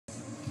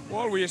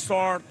Well, we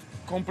start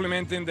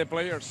complimenting the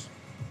players.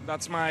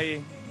 That's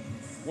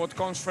what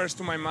comes first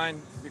to my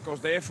mind, because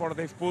the effort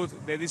they've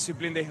put, the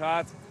discipline they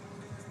had,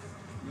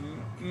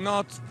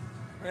 not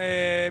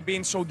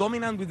being so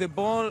dominant with the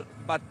ball,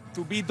 but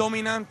to be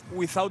dominant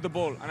without the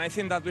ball. And I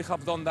think that we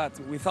have done that.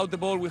 Without the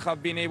ball, we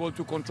have been able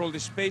to control the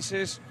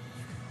spaces,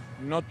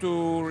 not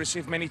to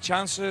receive many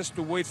chances,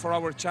 to wait for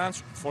our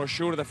chance. For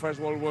sure, the first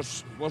goal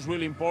was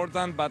really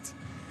important, but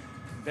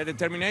the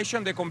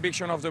determination, the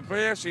conviction of the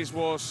players is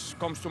what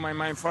comes to my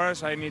mind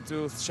first. I need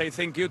to say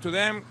thank you to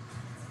them,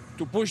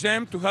 to push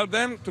them, to help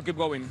them, to keep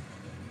going.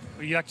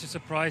 Were you actually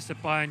surprised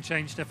that Bayern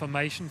changed their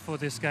formation for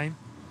this game?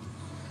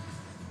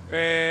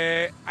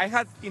 I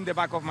had in the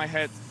back of my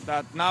head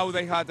that now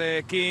they had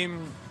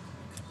Kim,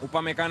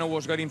 Upamecano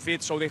was getting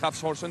fit, so they have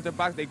 4 centre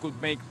backs. They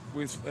could make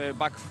with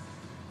back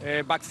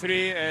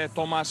three.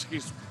 Thomas,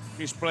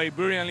 he's played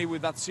brilliantly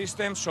with that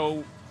system,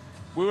 so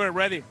we were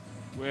ready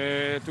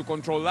to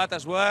control that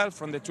as well,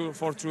 from the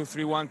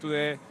 4-2-3-1 to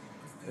the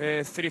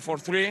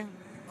 3-4-3,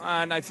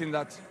 and I think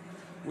that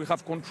we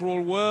have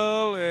controlled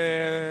well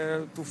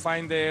to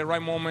find the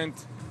right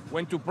moment,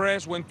 when to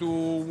press, when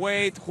to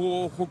wait,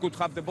 who could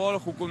have the ball,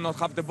 who could not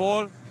have the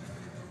ball.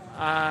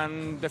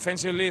 And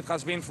defensively, it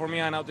has been for me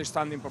an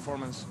outstanding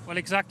performance. Well,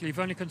 exactly. You've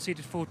only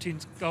conceded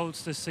 14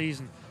 goals this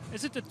season.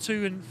 Is it the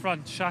two in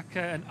front,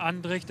 Xhaka and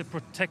Andrich, to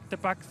protect the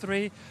back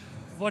three?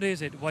 What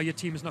is it? Why your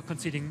team is not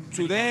conceding?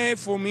 Today,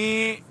 for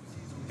me,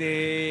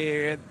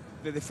 the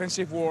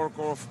defensive work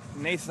of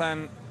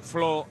Nathan,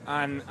 Flo,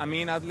 and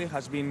Amin Adli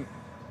has been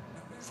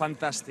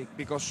fantastic,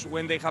 because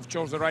when they have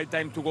chose the right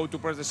time to go to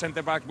press the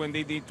centre back, when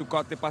they need to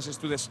cut the passes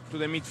to the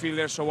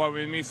midfielders, so our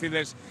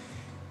midfielders,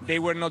 they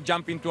were not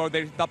jumping to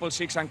their double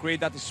six and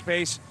create that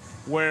space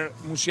where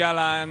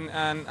Musiala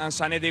and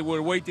Sané, they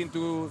were waiting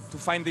to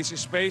find this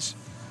space.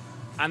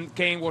 And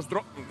Kane was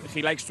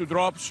he likes to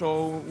drop,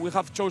 so we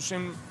have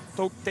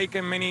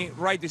taken many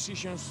right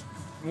decisions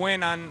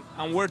when and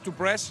where to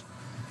press.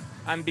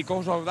 And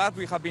because of that,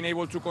 we have been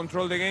able to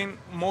control the game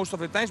most of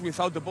the times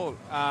without the ball.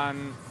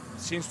 And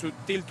since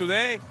till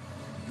today,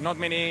 not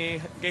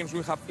many games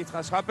it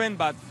has happened,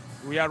 but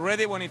we are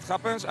ready when it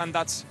happens, and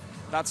that's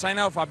sign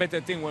of a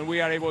better team when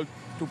we are able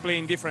to play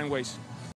in different ways.